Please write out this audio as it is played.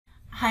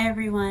Hi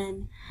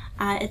everyone,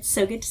 it's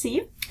so good to see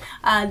you.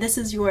 This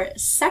is your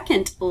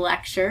second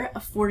lecture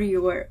for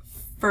your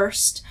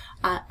first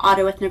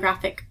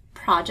autoethnographic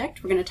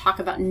project. We're going to talk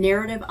about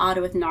narrative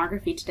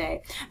autoethnography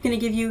today. I'm going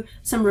to give you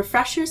some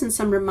refreshers and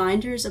some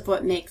reminders of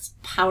what makes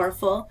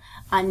powerful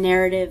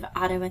narrative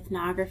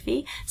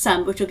autoethnography,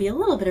 which will be a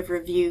little bit of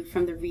review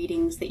from the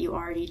readings that you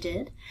already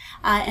did.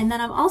 And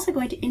then I'm also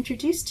going to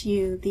introduce to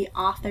you the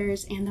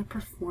authors and the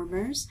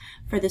performers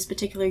for this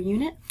particular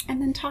unit,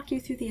 and then talk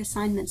you through the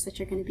assignments that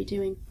you're going to be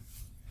doing.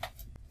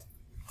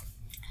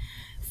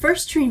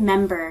 First,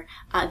 remember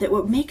that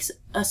what makes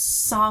a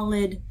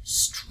solid,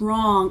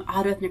 strong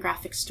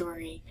autoethnographic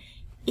story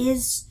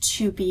is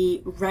to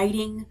be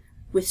writing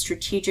with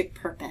strategic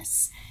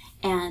purpose.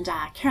 And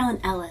Carolyn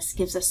Ellis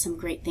gives us some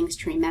great things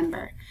to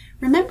remember.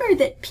 Remember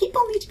that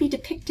people need to be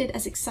depicted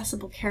as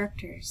accessible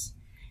characters.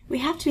 We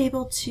have to be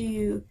able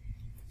to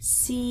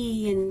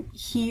see and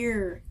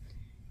hear,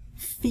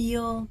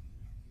 feel,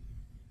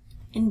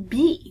 and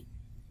be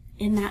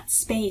in that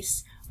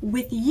space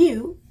with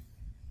you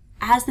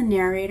as the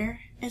narrator,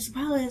 as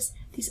well as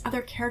these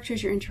other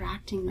characters you're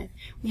interacting with.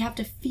 We have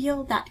to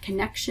feel that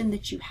connection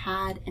that you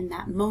had in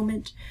that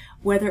moment,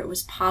 whether it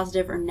was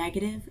positive or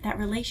negative. That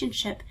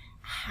relationship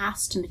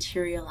has to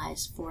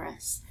materialize for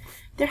us.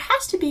 There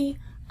has to be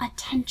a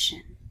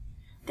tension.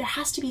 There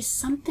has to be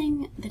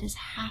something that is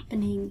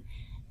happening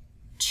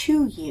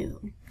to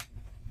you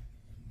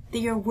that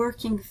you're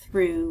working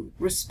through,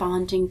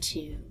 responding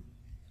to,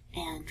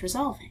 and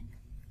resolving.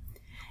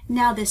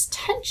 Now, this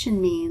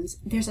tension means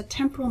there's a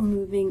temporal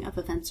moving of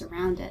events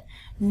around it.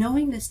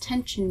 Knowing this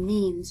tension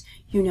means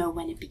you know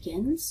when it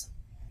begins,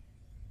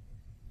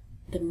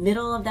 the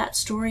middle of that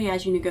story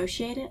as you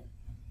negotiate it,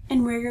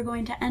 and where you're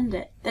going to end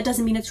it. That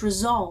doesn't mean it's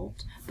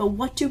resolved, but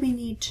what do we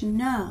need to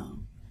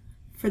know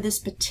for this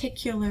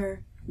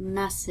particular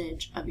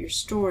message of your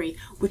story,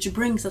 which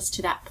brings us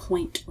to that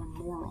point or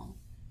moral?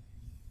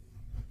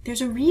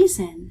 There's a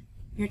reason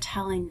you're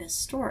telling this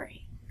story.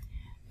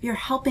 You're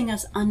helping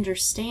us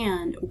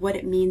understand what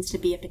it means to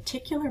be a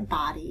particular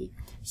body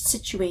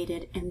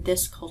situated in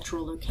this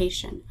cultural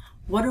location.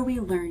 What are we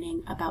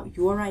learning about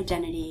your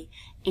identity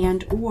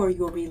and or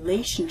your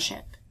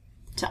relationship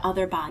to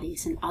other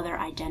bodies and other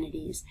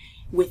identities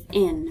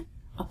within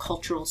a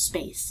cultural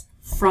space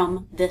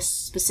from this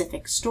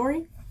specific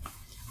story?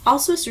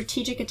 Also,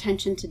 strategic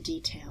attention to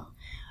detail.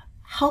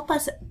 Help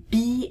us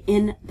be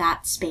in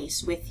that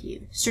space with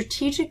you.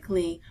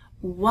 Strategically,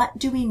 what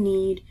do we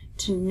need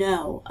to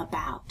know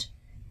about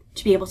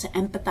to be able to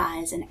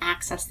empathize and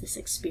access this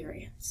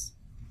experience?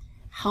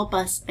 Help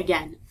us,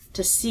 again,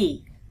 to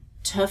see,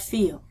 to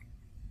feel,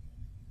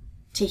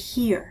 to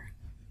hear,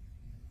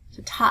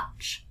 to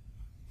touch,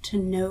 to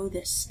know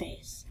this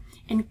space,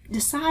 and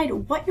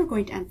decide what you're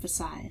going to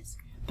emphasize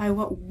by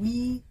what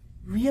we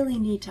really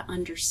need to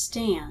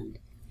understand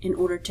in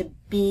order to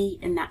be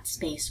in that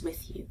space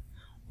with you.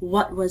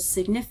 What was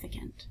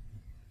significant?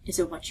 Is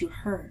it what you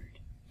heard?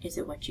 Is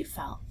it what you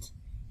felt?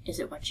 Is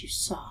it what you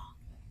saw?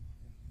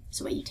 Is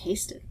it what you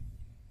tasted?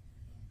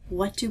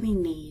 What do we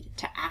need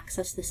to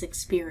access this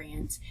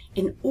experience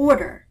in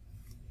order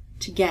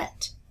to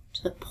get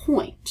to the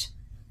point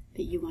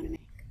that you want to make?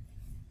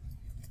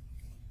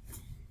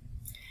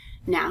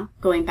 Now,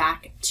 going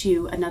back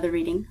to another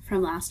reading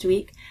from last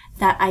week,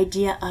 that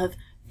idea of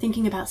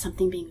thinking about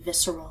something being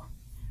visceral.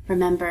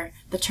 Remember,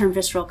 the term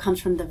visceral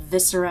comes from the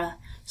viscera.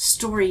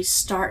 Stories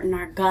start in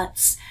our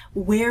guts,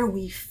 where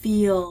we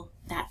feel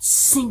that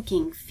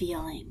sinking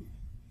feeling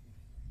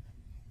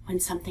when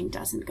something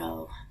doesn't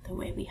go the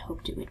way we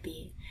hoped it would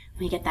be.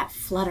 When we get that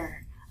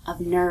flutter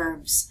of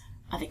nerves,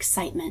 of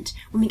excitement.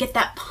 When we get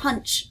that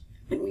punch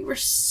when we were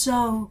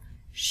so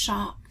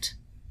shocked,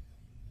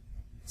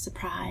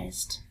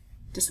 surprised,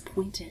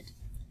 disappointed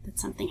that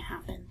something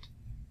happened.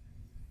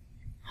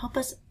 Help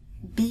us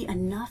be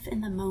enough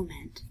in the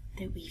moment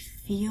that we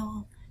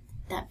feel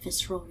that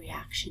visceral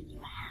reaction you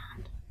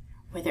had.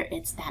 Whether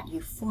it's that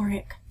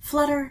euphoric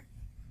flutter,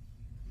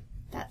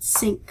 that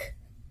sink,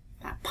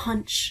 that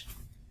punch,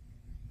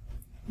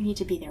 we need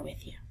to be there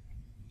with you.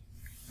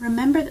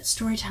 Remember that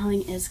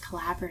storytelling is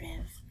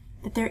collaborative,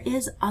 that there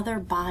is other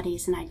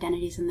bodies and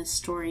identities in this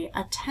story.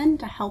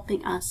 Attend to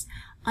helping us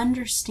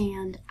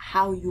understand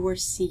how you're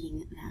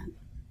seeing them.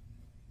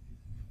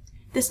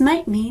 This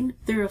might mean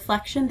through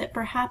reflection that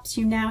perhaps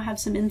you now have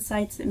some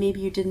insights that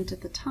maybe you didn't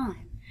at the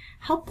time.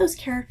 Help those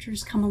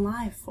characters come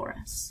alive for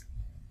us.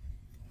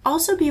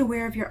 Also be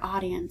aware of your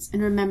audience,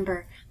 and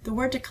remember, the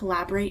word to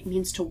collaborate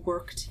means to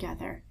work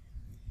together.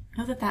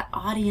 Know that that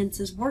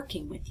audience is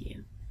working with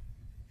you,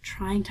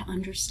 trying to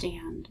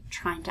understand,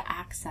 trying to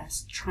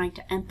access, trying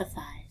to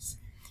empathize,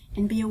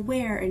 and be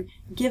aware and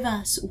give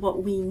us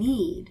what we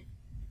need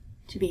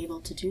to be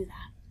able to do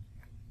that.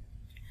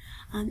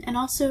 And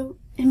also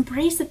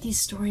embrace that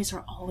these stories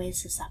are always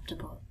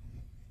susceptible.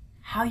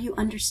 How you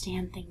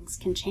understand things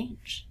can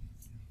change.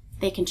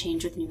 They can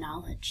change with new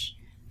knowledge.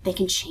 They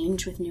can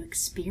change with new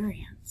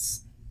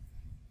experience.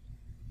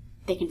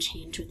 They can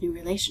change with new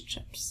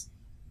relationships.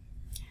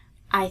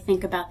 I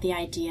think about the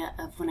idea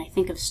of when I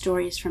think of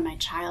stories from my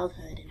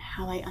childhood and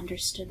how I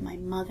understood my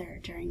mother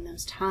during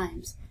those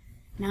times.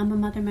 Now I'm a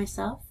mother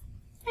myself.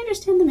 I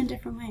understand them in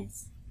different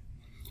ways.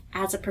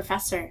 As a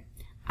professor,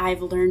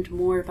 I've learned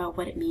more about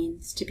what it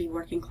means to be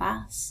working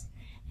class,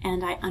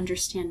 and I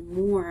understand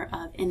more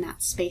of, in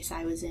that space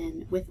I was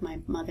in with my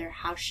mother,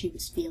 how she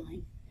was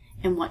feeling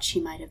and what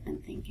she might have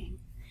been thinking.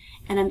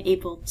 And I'm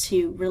able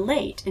to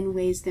relate in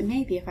ways that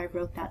maybe if I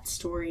wrote that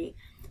story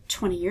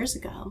 20 years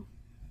ago,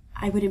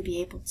 I wouldn't be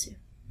able to.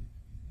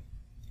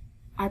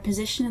 Our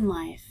position in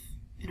life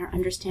and our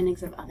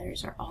understandings of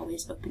others are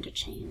always open to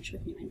change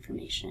with new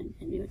information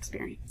and new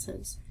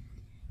experiences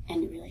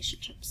and new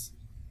relationships.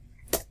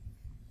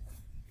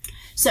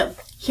 So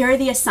here are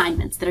the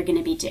assignments that are going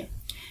to be due.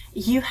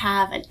 You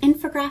have an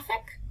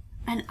infographic,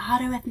 an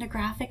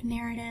autoethnographic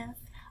narrative,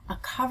 a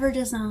cover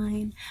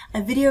design,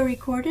 a video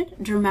recorded,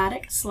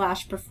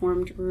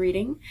 dramatic/performed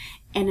reading,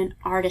 and an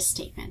artist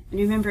statement. And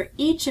remember,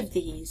 each of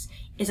these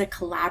is a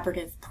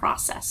collaborative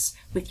process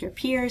with your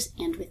peers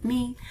and with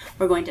me.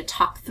 We're going to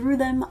talk through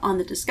them on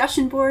the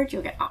discussion board.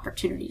 You'll get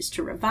opportunities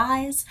to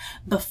revise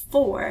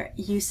before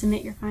you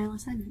submit your final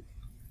assignment.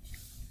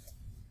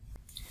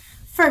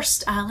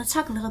 First, let's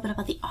talk a little bit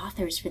about the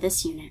authors for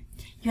this unit.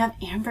 You have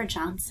Amber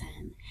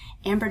Johnson.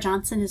 Amber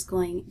Johnson is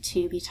going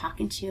to be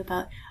talking to you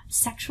about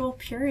sexual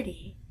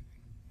purity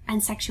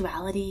and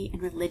sexuality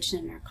and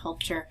religion in our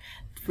culture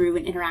through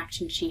an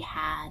interaction she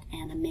had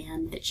and a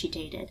man that she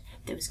dated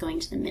that was going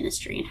to the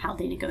ministry and how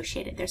they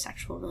negotiated their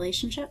sexual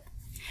relationship.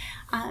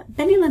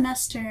 Benny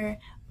Lanester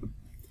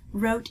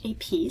wrote a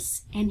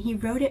piece, and he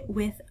wrote it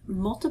with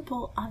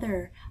multiple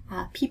other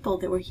people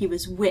that he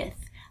was with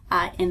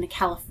in the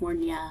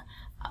California,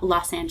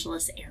 Los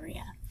Angeles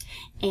area.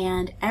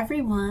 And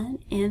everyone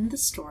in the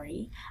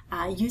story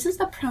uses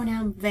the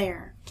pronoun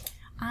there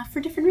for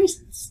different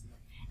reasons.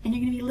 And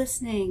you're going to be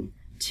listening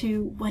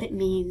to what it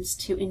means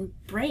to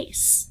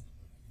embrace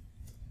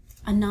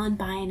a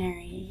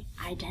non-binary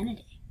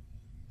identity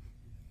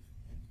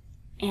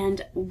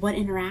and what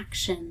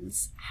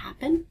interactions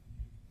happen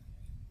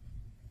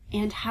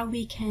and how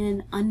we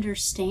can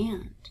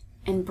understand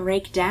and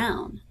break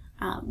down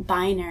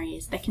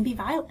binaries that can be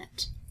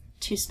violent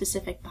to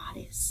specific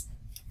bodies.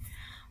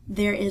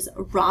 There is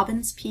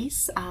Robin's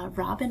piece.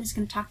 Robin is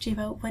going to talk to you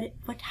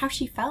about how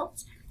she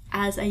felt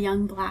as a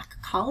young Black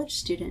college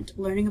student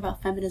learning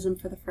about feminism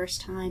for the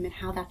first time and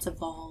how that's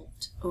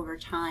evolved over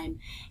time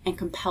and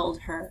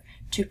compelled her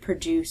to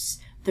produce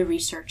the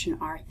research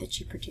and art that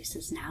she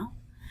produces now.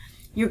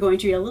 You're going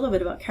to read a little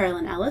bit about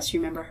Carolyn Ellis. You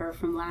remember her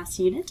from last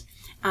unit.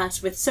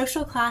 So with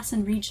social class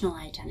and regional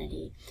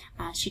identity,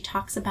 she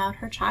talks about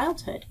her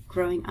childhood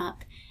growing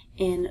up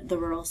in the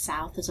rural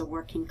South as a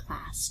working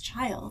class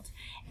child.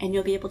 And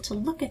you'll be able to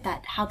look at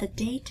that, how the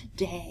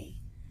day-to-day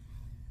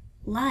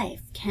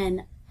life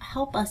can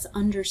help us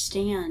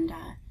understand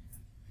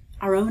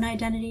our own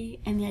identity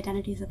and the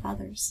identities of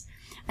others.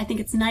 I think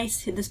it's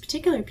nice, this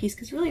particular piece,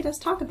 because it really does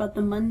talk about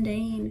the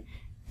mundane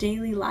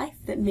daily life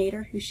that made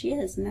her who she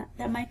is, and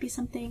that might be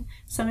something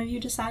some of you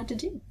decide to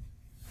do.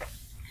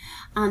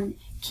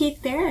 Keith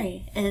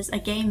Berry is a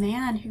gay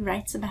man who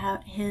writes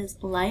about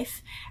his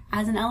life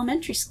as an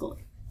elementary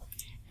schooler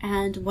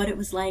and what it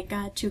was like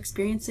to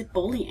experience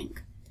bullying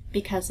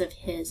because of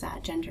his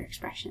gender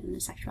expression and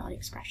his sexuality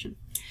expression.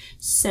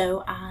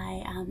 So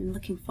I am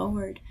looking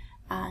forward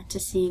to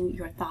seeing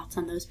your thoughts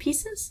on those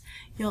pieces.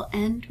 You'll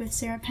end with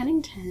Sarah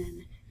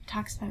Pennington, who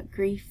talks about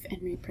grief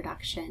and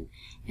reproduction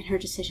and her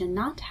decision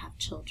not to have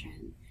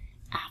children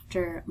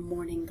after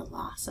mourning the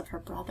loss of her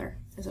brother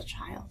as a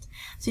child.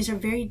 So these are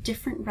very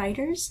different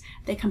writers.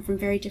 They come from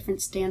very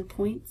different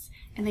standpoints,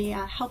 and they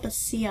help us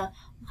see a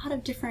lot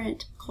of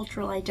different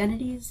cultural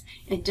identities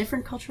in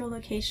different cultural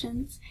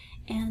locations,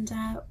 and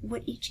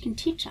what each can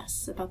teach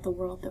us about the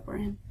world that we're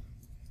in.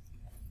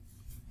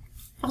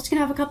 I'm also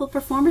going to have a couple of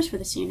performers for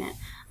this unit.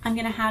 I'm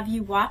going to have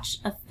you watch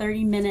a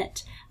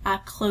 30-minute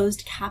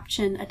closed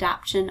caption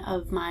adaptation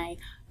of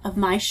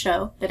my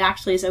show that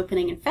actually is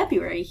opening in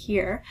February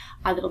here.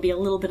 That'll be a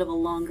little bit of a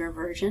longer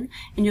version,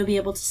 and you'll be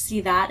able to see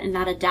that and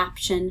that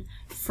adaptation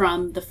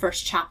from the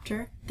first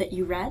chapter that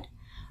you read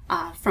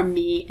from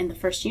me in the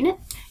first unit.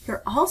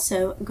 You're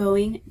also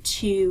going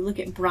to look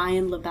at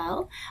Brian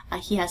LaBelle.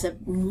 He has a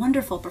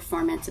wonderful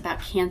performance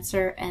about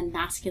cancer and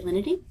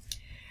masculinity.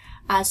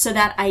 So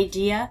that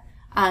idea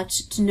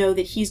to know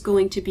that he's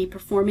going to be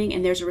performing,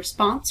 and there's a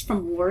response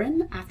from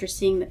Warren after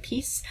seeing the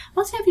piece. I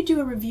want to have you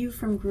do a review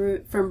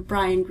from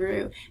Brian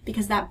Grew,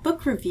 because that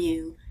book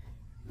review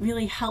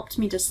really helped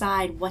me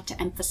decide what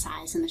to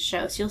emphasize in the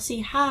show. So you'll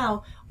see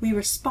how we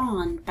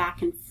respond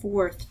back and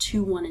forth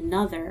to one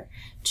another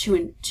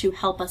to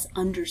help us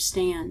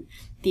understand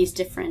these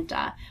different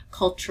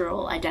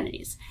cultural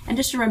identities. And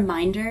just a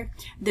reminder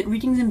that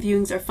readings and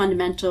viewings are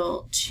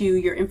fundamental to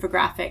your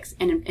infographics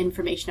and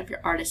information of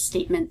your artist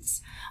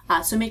statements.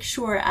 So make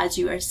sure as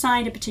you are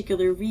assigned a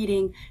particular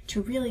reading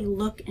to really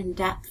look in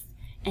depth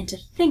and to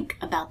think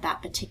about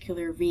that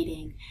particular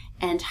reading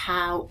and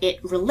how it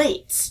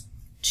relates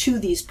to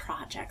these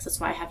projects. That's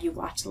why I have you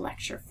watch the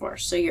lecture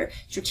first. So you're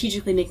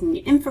strategically making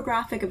an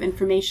infographic of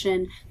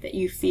information that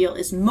you feel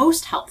is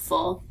most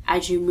helpful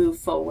as you move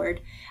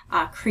forward,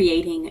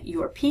 creating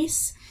your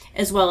piece,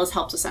 as well as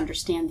helps us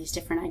understand these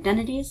different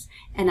identities,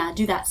 and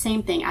do that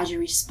same thing as you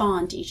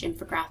respond to each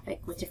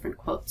infographic with different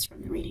quotes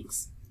from the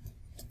readings.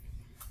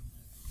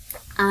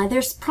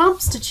 There's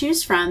prompts to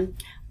choose from.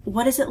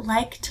 What is it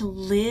like to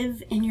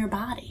live in your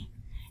body?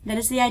 That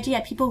is the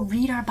idea. People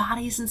read our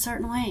bodies in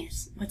certain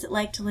ways. What's it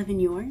like to live in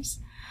yours?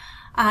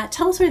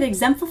 Tell us where that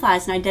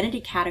exemplifies an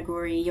identity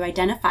category you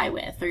identify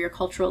with or your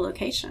cultural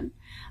location.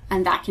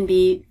 And that can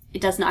be,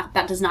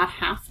 that does not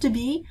have to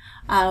be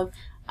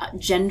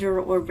gender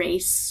or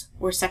race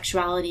or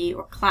sexuality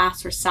or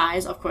class or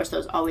size. Of course,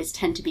 those always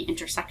tend to be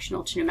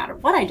intersectional to no matter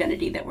what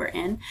identity that we're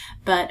in.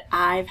 But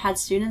I've had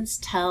students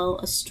tell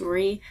a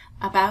story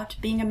about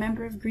being a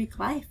member of Greek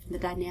life and the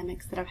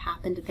dynamics that have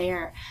happened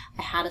there.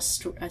 I had a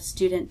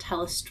student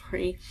tell a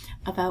story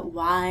about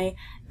why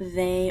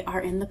they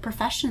are in the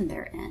profession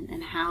they're in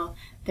and how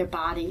their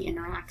body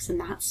interacts in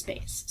that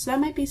space. So that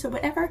might be, so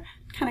whatever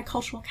kind of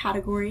cultural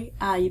category,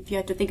 if you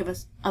have to think of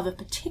a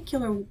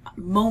particular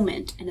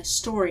moment in a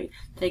story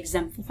that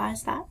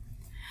exemplifies that.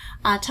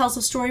 Tells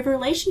a story of a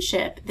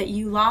relationship that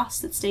you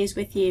lost that stays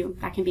with you.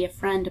 That can be a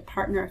friend, a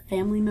partner, a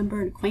family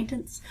member, an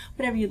acquaintance,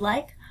 whatever you'd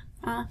like.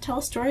 Tell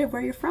a story of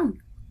where you're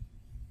from.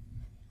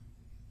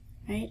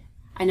 Right?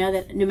 I know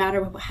that no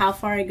matter how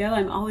far I go,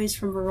 I'm always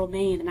from rural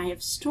Maine, and I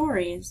have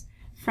stories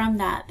from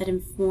that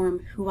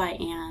inform who I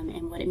am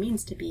and what it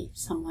means to be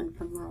someone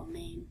from rural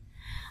Maine.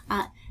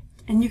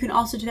 And you can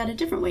also do that a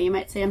different way. You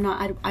might say,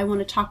 I want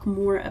to talk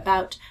more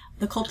about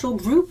the cultural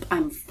group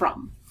I'm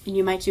from, and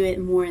you might do it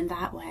more in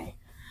that way.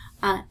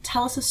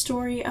 Tell us a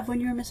story of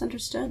when you were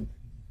misunderstood.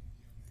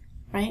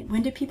 Right?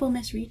 When did people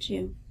misread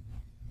you?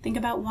 Think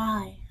about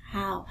why,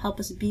 how, help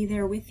us be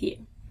there with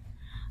you.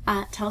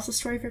 Tell us a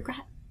story of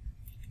regret.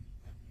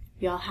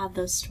 We all have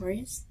those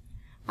stories.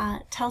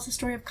 Tell us a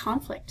story of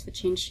conflict that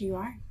changed who you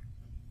are.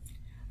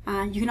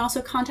 You can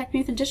also contact me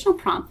with an additional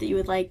prompt that you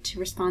would like to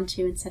respond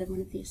to instead of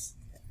one of these.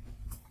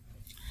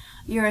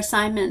 Your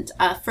assignment,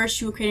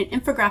 first you will create an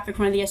infographic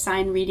for one of the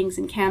assigned readings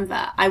in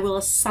Canva. I will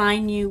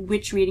assign you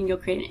which reading you'll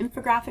create an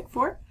infographic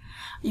for.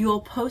 You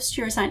will post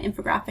your assigned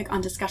infographic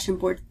on discussion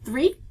board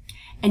 3,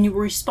 and you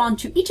will respond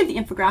to each of the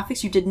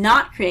infographics you did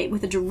not create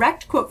with a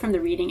direct quote from the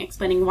reading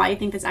explaining why you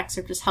think this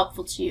excerpt is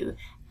helpful to you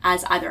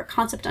as either a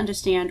concept to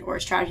understand or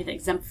a strategy that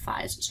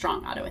exemplifies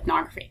strong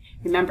autoethnography.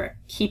 Remember,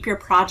 keep your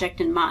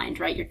project in mind,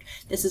 right?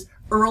 This is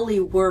early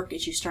work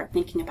as you start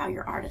thinking about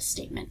your artist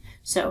statement.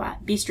 So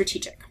be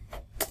strategic.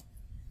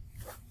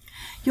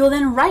 You will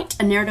then write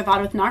a narrative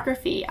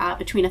autoethnography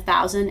between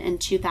 1,000 and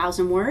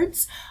 2,000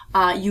 words.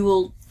 You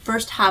will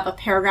first have a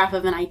paragraph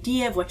of an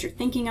idea of what you're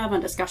thinking of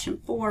on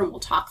discussion 4, and we'll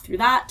talk through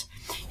that.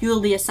 You will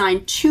be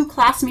assigned 2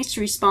 classmates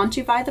to respond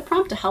to via the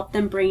prompt to help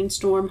them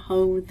brainstorm,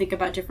 hone, think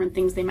about different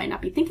things they might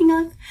not be thinking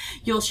of.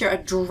 You'll share a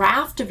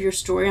draft of your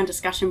story on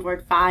discussion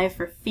board 5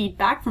 for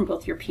feedback from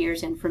both your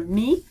peers and from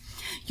me.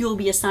 You will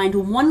be assigned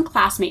 1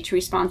 classmate to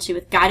respond to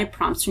with guided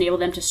prompts to enable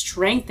them to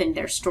strengthen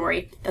their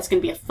story. That's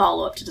going to be a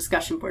follow-up to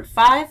discussion board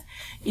 5.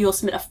 You will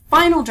submit a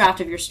final draft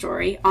of your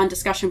story on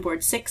discussion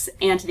board 6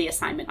 and to the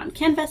assignment on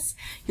Canvas.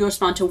 You'll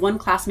respond to 1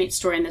 classmate's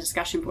story on the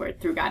discussion board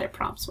through guided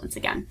prompts once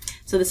again.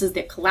 So this is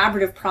the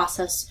collaborative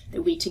process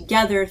that we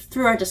together,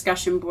 through our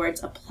discussion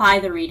boards, apply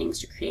the readings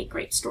to create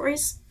great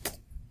stories.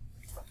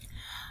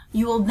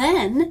 You will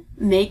then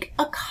make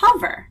a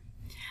cover.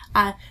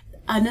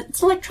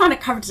 It's electronic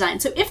cover design.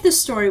 So if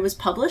this story was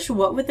published,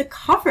 what would the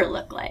cover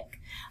look like?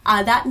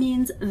 That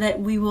means that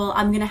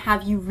I'm going to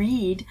have you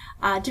read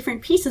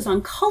different pieces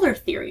on color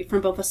theory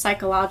from both a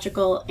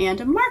psychological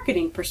and a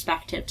marketing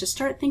perspective to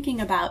start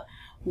thinking about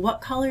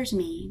what colors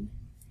mean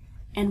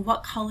and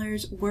what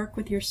colors work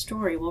with your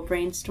story. We'll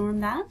brainstorm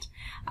that.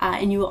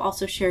 And you will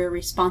also share your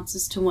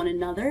responses to one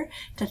another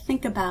to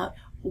think about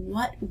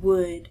what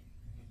would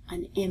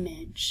an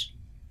image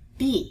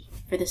be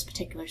for this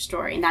particular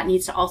story, and that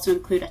needs to also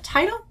include a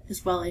title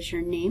as well as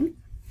your name.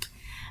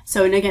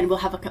 So, and again, we'll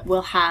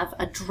have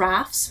a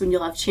drafts when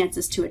you'll have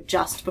chances to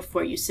adjust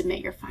before you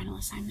submit your final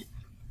assignment.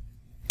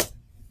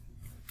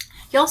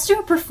 You'll also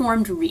do a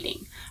performed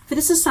reading. For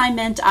this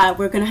assignment, I'm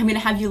going to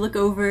have you look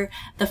over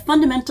the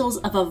fundamentals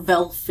of a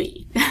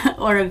velfie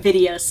or a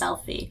video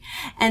selfie,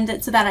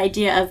 and so that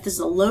idea of this is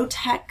a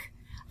low-tech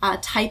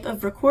type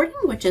of recording,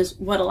 which is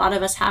what a lot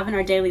of us have in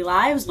our daily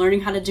lives. Learning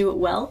how to do it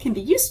well can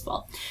be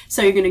useful.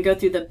 So you're going to go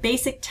through the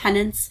basic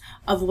tenets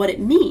of what it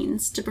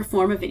means to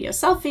perform a video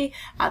selfie,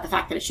 the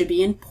fact that it should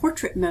be in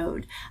portrait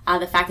mode,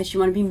 the fact that you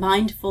want to be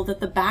mindful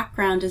that the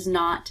background is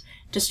not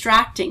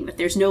distracting, that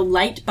there's no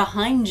light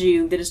behind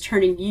you that is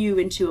turning you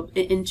into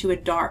a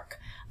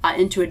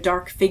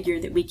dark figure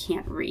that we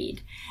can't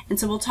read. And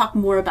so we'll talk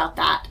more about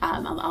that.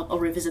 I'll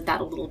revisit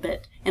that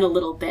in a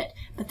little bit.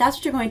 But that's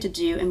what you're going to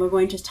do, and we're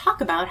going to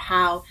talk about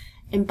how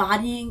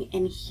embodying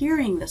and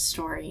hearing the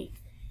story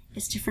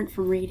is different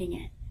from reading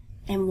it,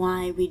 and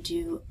why we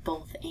do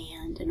both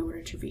and in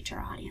order to reach our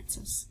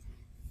audiences.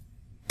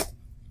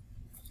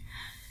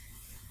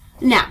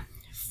 Now,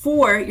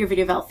 for your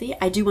video Velfi,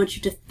 I do want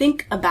you to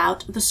think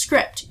about the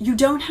script. You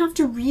don't have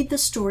to read the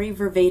story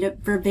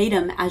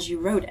verbatim as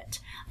you wrote it.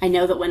 I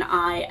know that when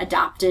I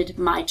adapted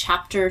my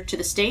chapter to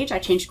the stage, I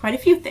changed quite a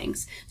few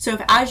things. So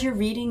if as you're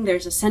reading,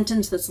 there's a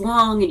sentence that's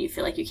long and you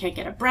feel like you can't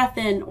get a breath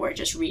in, or it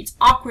just reads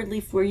awkwardly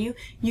for you,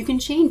 you can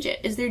change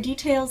it. Is there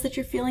details that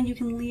you're feeling you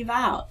can leave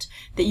out,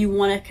 that you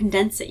want to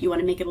condense it, you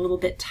want to make it a little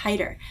bit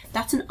tighter?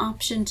 That's an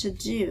option to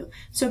do.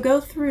 So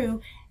go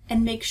through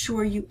and make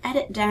sure you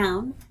edit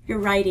down your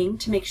writing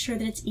to make sure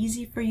that it's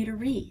easy for you to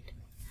read.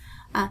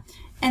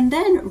 And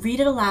then read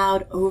it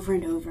aloud over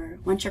and over.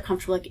 Once you're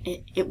comfortable,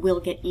 it will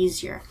get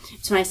easier.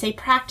 So when I say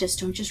practice,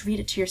 don't just read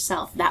it to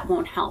yourself. That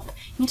won't help.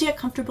 You need to get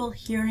comfortable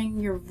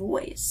hearing your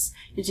voice.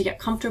 You need to get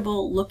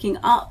comfortable looking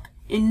up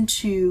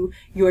into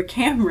your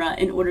camera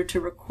in order to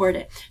record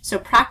it. So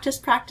practice,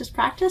 practice,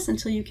 practice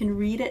until you can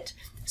read it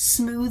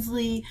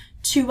smoothly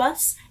to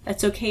us.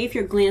 That's okay if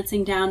you're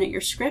glancing down at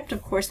your script.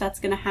 Of course, that's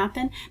going to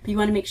happen. But you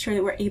want to make sure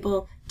that we're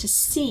able to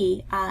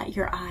see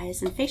your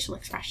eyes and facial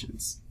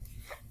expressions.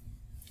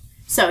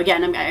 So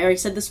again, I already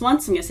said this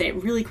once, I'm going to say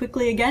it really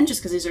quickly again,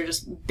 just because these are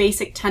just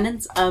basic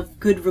tenets of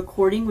good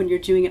recording when you're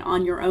doing it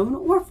on your own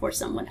or for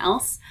someone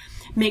else.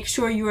 Make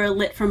sure you are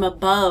lit from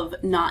above,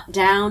 not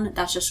down.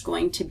 That's just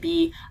going to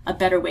be a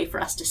better way for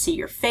us to see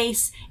your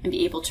face and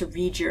be able to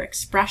read your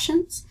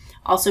expressions.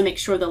 Also make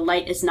sure the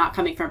light is not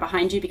coming from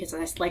behind you because,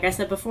 like I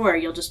said before,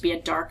 you'll just be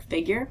a dark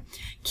figure.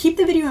 Keep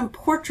the video in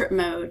portrait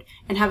mode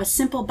and have a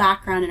simple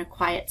background in a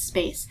quiet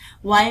space.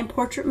 Why in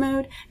portrait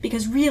mode?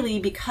 Because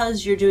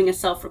you're doing a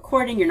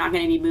self-recording, you're not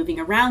going to be moving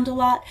around a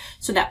lot,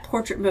 so that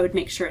portrait mode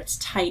makes sure it's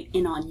tight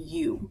in on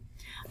you.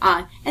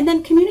 And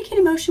then communicate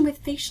emotion with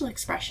facial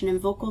expression and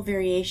vocal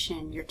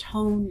variation, your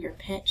tone, your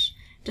pitch.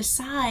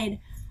 Decide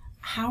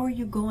how are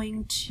you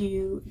going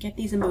to get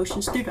these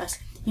emotions through to us.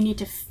 You need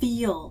to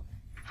feel.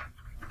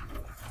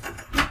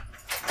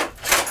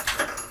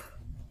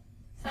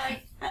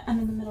 Sorry. I'm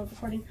in the middle of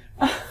recording.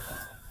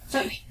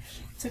 Sorry.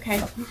 It's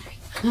okay.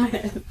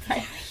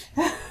 Bye.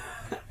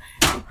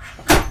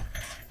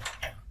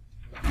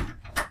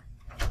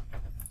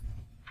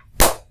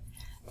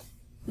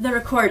 The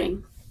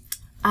recording.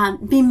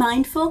 Be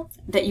mindful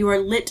that you are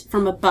lit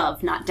from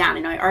above, not down. I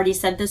know I already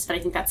said this, but I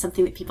think that's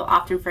something that people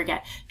often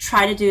forget.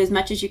 Try to do as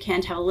much as you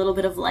can to have a little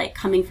bit of light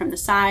coming from the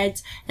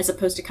sides as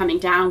opposed to coming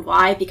down.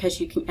 Why? Because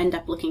you can end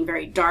up looking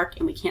very dark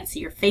and we can't see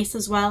your face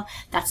as well.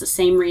 That's the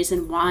same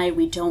reason why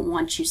we don't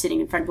want you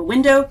sitting in front of a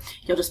window.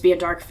 You'll just be a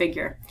dark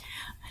figure.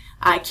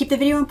 Keep the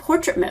video in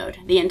portrait mode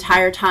the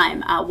entire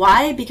time.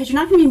 Why? Because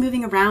you're not going to be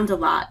moving around a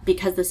lot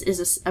because this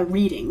is a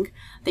reading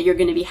that you're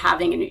going to be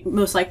having, and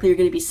most likely you're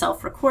going to be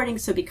self-recording.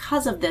 So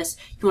because of this,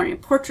 you want it in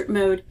portrait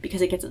mode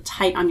because it gets it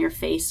tight on your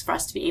face for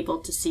us to be able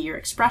to see your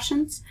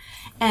expressions.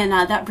 And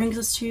that brings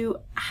us to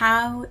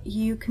how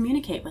you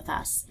communicate with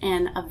us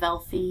in a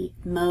Velfi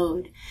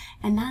mode.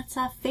 And that's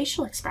a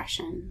facial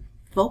expression,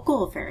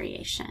 vocal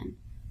variation.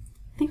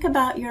 Think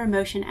about your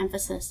emotion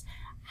emphasis.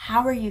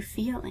 How are you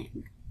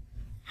feeling?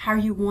 How are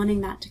you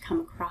wanting that to come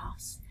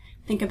across?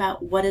 Think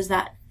about what does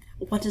that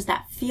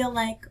feel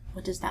like?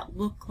 What does that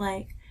look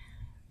like?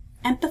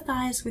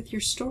 Empathize with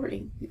your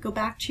story. Go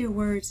back to your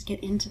words, get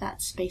into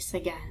that space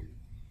again,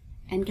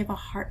 and give a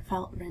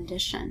heartfelt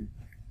rendition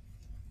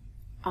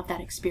of that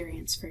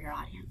experience for your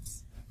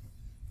audience.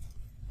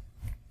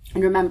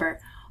 And remember,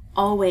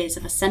 always,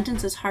 if a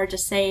sentence is hard to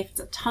say, if it's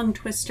a tongue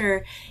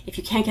twister, if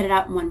you can't get it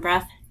out in one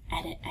breath,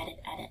 edit, edit,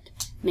 edit.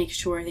 Make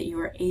sure that you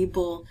are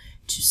able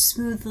to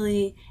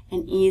smoothly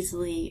and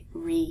easily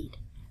read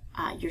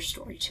your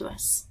story to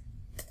us.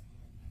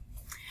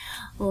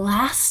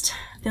 Last,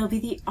 there'll be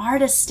the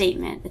artist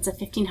statement. It's a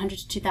 1,500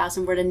 to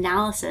 2,000 word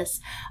analysis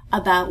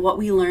about what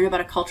we learn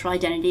about a cultural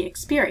identity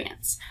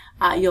experience.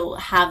 You'll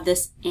have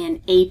this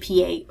in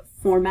APA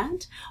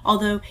format.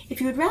 Although,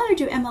 if you would rather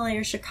do MLA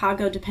or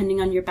Chicago,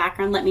 depending on your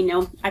background, let me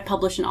know. I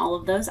publish in all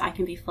of those. I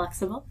can be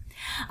flexible.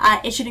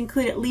 It should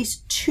include at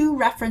least 2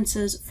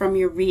 references from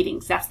your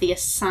readings. That's the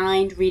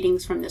assigned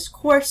readings from this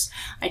course.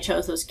 I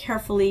chose those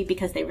carefully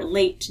because they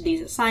relate to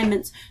these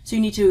assignments. So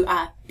you need to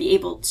be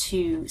able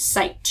to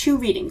cite 2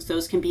 readings.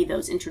 Those can be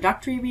those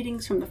introductory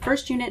readings from the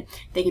first unit.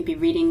 They can be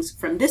readings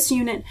from this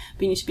unit,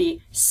 but you need to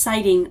be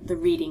citing the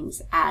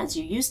readings as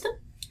you use them.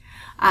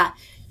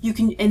 You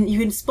can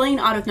explain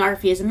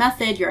autoethnography as a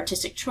method, your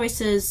artistic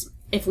choices.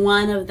 If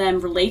one of them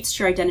relates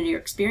to your identity or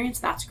experience,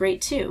 that's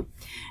great too.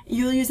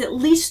 You'll use at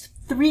least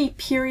 3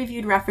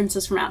 peer-reviewed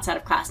references from outside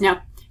of class.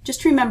 Now,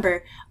 just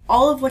remember,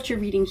 all of what you're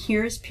reading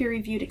here is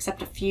peer-reviewed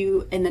except a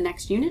few in the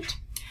next unit.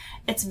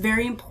 It's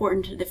very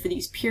important that for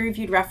these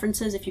peer-reviewed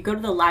references, if you go to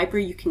the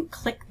library, you can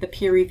click the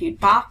peer-reviewed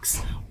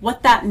box.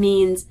 What that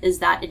means is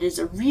that it is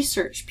a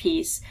research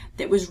piece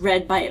that was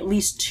read by at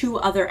least 2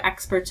 other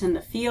experts in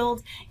the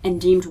field and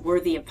deemed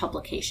worthy of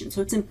publication.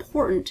 So it's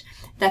important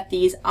that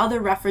these other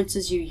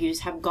references you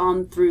use have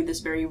gone through this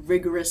very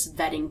rigorous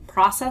vetting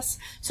process.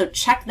 So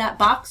check that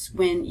box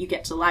when you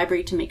get to the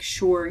library to make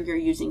sure you're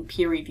using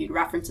peer-reviewed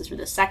references for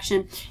this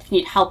section. If you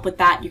need help with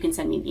that, you can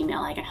send me an email.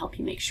 I can help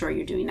you make sure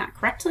you're doing that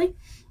correctly.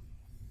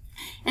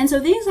 And so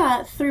these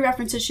 3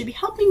 references should be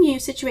helping you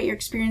situate your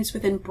experience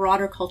within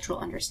broader cultural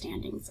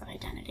understandings of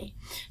identity.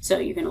 So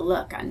you're going to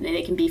look, and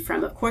they can be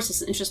from, of course,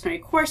 this is an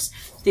interdisciplinary course,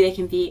 so they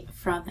can be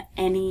from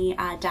any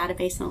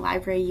database in the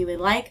library you would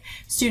like.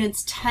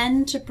 Students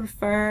tend to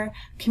prefer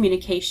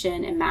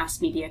communication and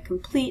mass media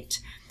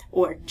complete,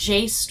 or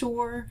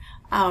JSTOR,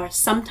 or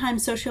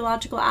sometimes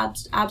sociological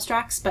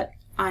abstracts, but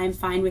I'm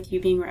fine with you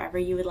being wherever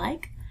you would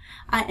like.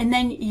 And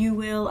then you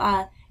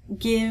will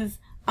give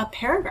a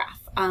paragraph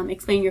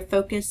explaining your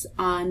focus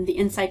on the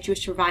insights you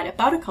wish to provide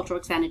about a cultural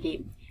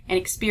identity and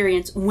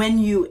experience when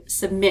you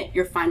submit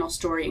your final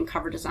story and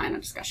cover design on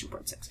discussion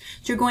board 6. So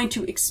you're going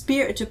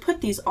to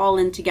put these all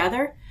in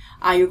together.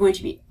 You're going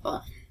to be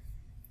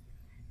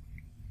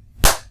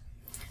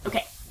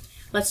okay.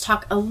 Let's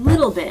talk a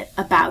little bit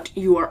about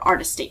your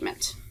artist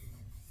statement.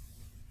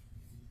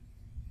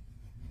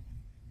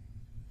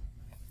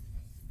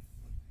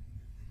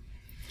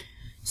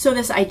 So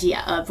this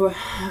idea of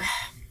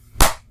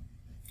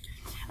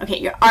okay,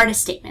 your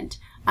artist statement.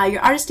 Your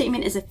artist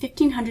statement is a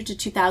 1,500 to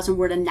 2,000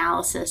 word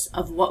analysis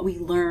of what we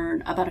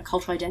learn about a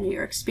cultural identity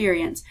or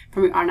experience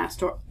from your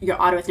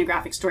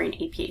autoethnographic story in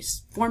APA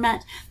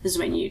format. This is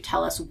when you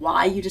tell us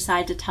why you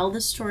decide to tell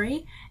this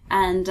story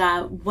and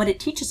what it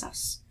teaches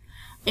us.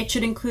 It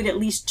should include at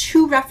least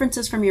 2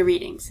 references from your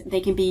readings.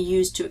 They can be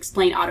used to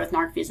explain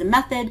autoethnography as a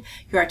method,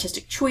 your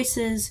artistic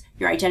choices,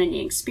 your identity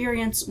and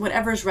experience,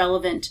 whatever is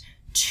relevant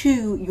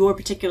to your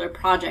particular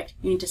project.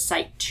 You need to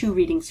cite 2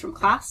 readings from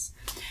class.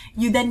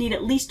 You then need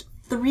at least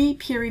 3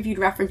 peer-reviewed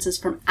references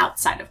from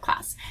outside of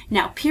class.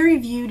 Now,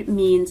 peer-reviewed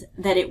means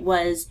that it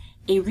was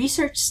a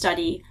research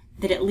study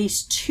that at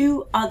least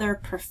 2 other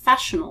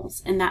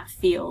professionals in that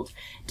field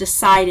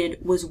decided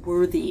was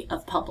worthy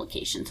of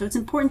publication. So it's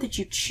important that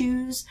you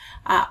choose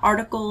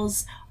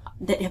articles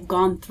that have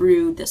gone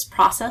through this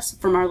process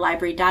from our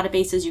library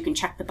databases. You can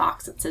check the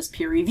box that says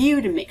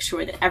peer-reviewed and make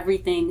sure that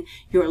everything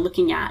you're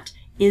looking at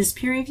is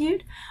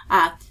peer-reviewed.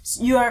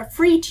 You are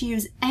free to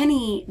use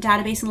any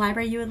database and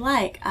library you would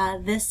like.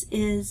 This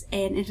is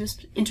an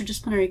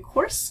interdisciplinary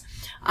course.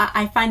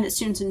 I find that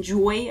students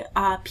enjoy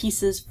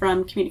pieces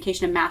from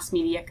Communication and Mass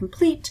Media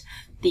Complete,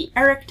 the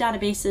ERIC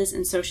databases,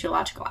 and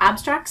sociological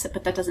abstracts,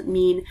 but that doesn't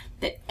mean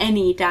that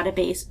any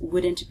database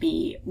wouldn't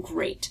be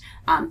great.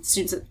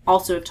 Students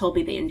also have told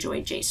me they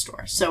enjoy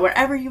JSTOR. So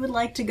wherever you would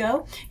like to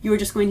go, you are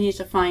just going to need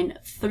to find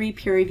 3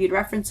 peer-reviewed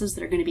references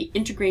that are going to be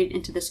integrated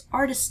into this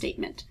artist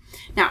statement.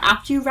 Now,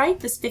 after you write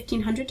this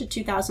 1,500 to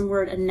 2,000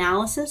 word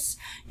analysis,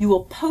 you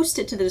will post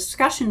it to the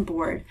discussion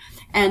board,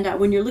 and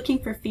when you're looking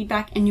for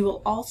feedback, and you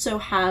will also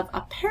have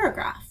a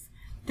paragraph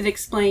that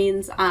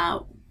explains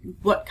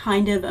what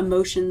kind of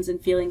emotions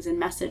and feelings and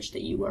message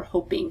that you were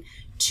hoping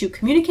to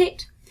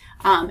communicate,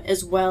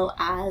 as well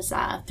as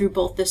through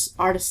both this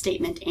artist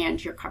statement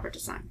and your cover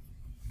design.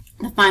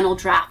 The final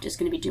draft is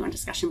going to be due on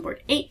discussion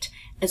board 8,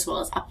 as well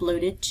as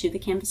uploaded to the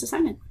Canvas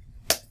assignment.